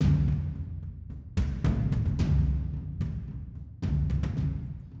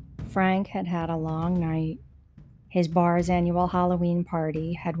Frank had had a long night. His bar's annual Halloween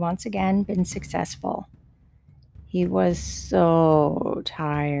party had once again been successful. He was so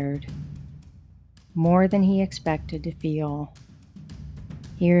tired, more than he expected to feel.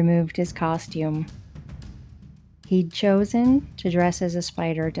 He removed his costume. He'd chosen to dress as a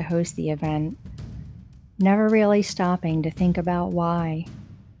spider to host the event, never really stopping to think about why.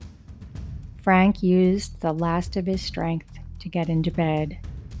 Frank used the last of his strength to get into bed,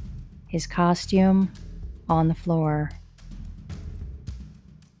 his costume on the floor.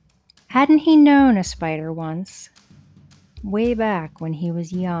 Hadn't he known a spider once, way back when he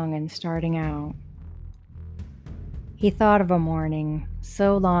was young and starting out? He thought of a morning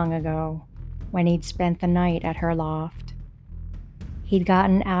so long ago when he'd spent the night at her loft. He'd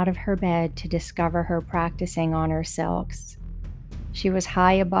gotten out of her bed to discover her practicing on her silks. She was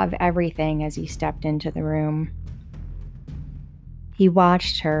high above everything as he stepped into the room. He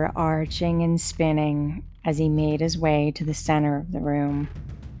watched her arching and spinning as he made his way to the center of the room.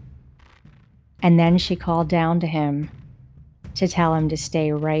 And then she called down to him to tell him to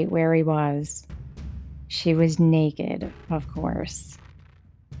stay right where he was. She was naked, of course.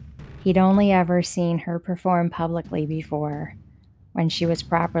 He'd only ever seen her perform publicly before, when she was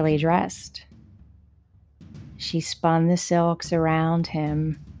properly dressed. She spun the silks around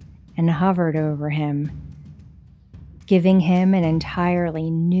him and hovered over him, giving him an entirely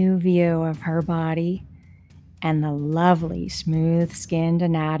new view of her body and the lovely smooth-skinned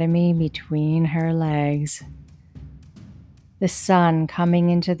anatomy between her legs. The sun coming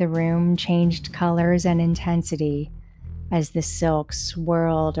into the room changed colors and intensity as the silk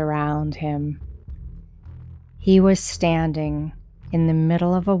swirled around him. He was standing in the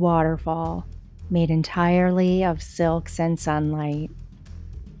middle of a waterfall made entirely of silks and sunlight.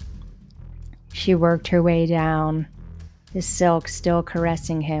 She worked her way down, the silk still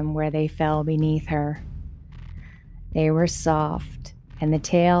caressing him where they fell beneath her. They were soft, and the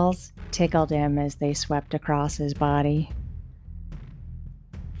tails tickled him as they swept across his body.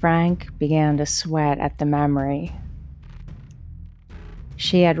 Frank began to sweat at the memory.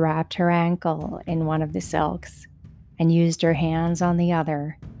 She had wrapped her ankle in one of the silks and used her hands on the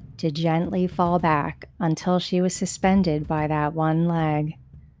other to gently fall back until she was suspended by that one leg.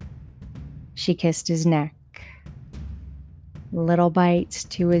 She kissed his neck. Little bites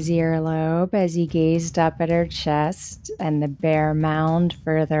to his earlobe as he gazed up at her chest and the bare mound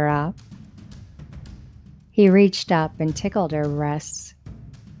further up. He reached up and tickled her breasts,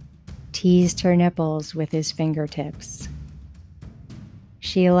 teased her nipples with his fingertips.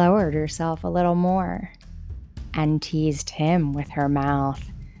 She lowered herself a little more and teased him with her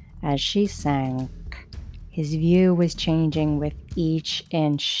mouth as she sank. His view was changing with each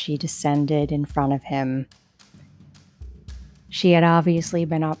inch she descended in front of him. She had obviously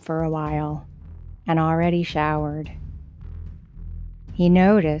been up for a while and already showered. He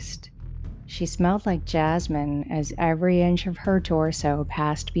noticed she smelled like jasmine as every inch of her torso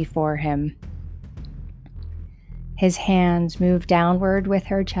passed before him. His hands moved downward with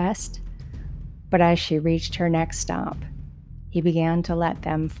her chest, but as she reached her next stop, he began to let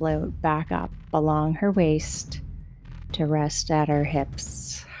them float back up along her waist to rest at her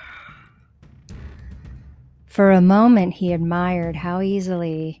hips. For a moment, he admired how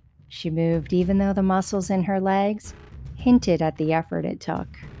easily she moved, even though the muscles in her legs hinted at the effort it took.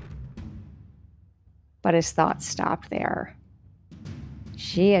 But his thoughts stopped there.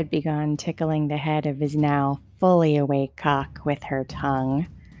 She had begun tickling the head of his now fully awake cock with her tongue,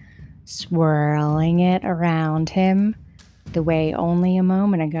 swirling it around him the way only a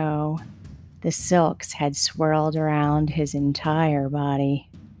moment ago the silks had swirled around his entire body.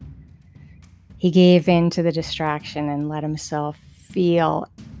 He gave in to the distraction and let himself feel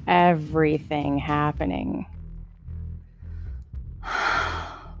everything happening.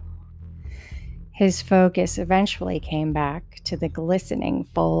 His focus eventually came back to the glistening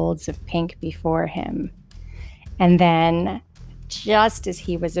folds of pink before him. And then, just as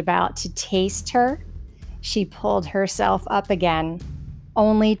he was about to taste her, she pulled herself up again,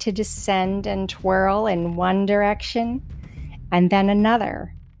 only to descend and twirl in one direction and then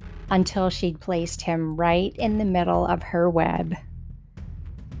another, until she'd placed him right in the middle of her web.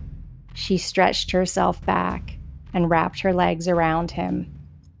 She stretched herself back and wrapped her legs around him.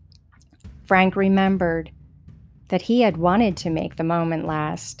 Frank remembered that he had wanted to make the moment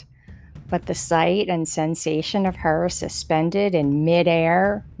last, but the sight and sensation of her suspended in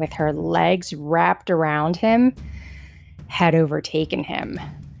midair with her legs wrapped around him had overtaken him.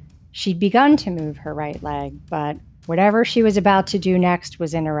 She'd begun to move her right leg, but whatever she was about to do next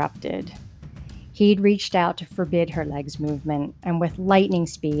was interrupted. He'd reached out to forbid her legs' movement, and with lightning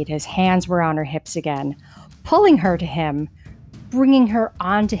speed, his hands were on her hips again, pulling her to him, bringing her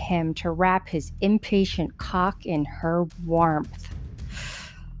onto him to wrap his impatient cock in her warmth.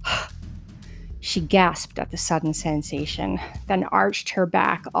 She gasped at the sudden sensation, then arched her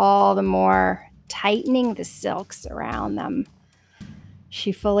back all the more, tightening the silks around them.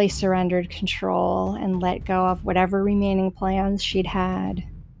 She fully surrendered control and let go of whatever remaining plans she'd had.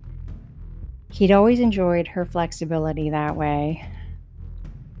 He'd always enjoyed her flexibility that way,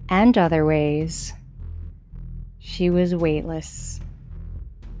 and other ways. She was weightless.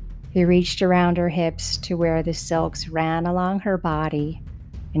 He reached around her hips to where the silks ran along her body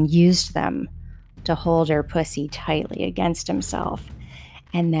and used them to hold her pussy tightly against himself,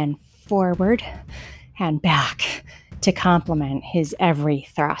 and then forward and back to complement his every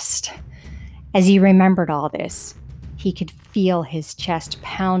thrust. As he remembered all this, he could feel his chest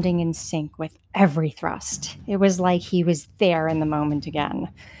pounding in sync with every thrust. It was like he was there in the moment again.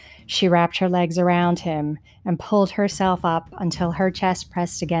 She wrapped her legs around him and pulled herself up until her chest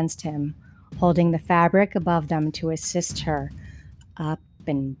pressed against him, holding the fabric above them to assist her up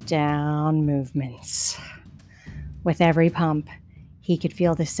and down movements. With every pump, he could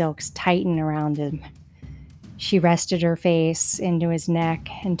feel the silks tighten around him. She rested her face into his neck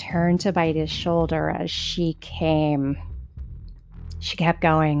and turned to bite his shoulder as she came. She kept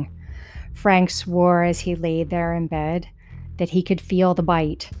going. Frank swore as he laid there in bed that he could feel the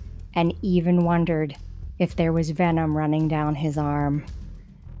bite and even wondered if there was venom running down his arm.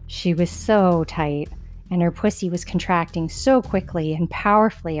 She was so tight, and her pussy was contracting so quickly and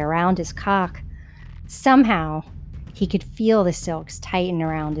powerfully around his cock. Somehow, he could feel the silks tighten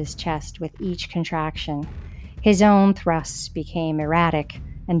around his chest with each contraction. His own thrusts became erratic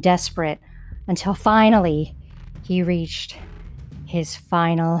and desperate until finally he reached his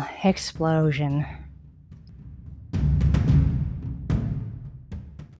final explosion.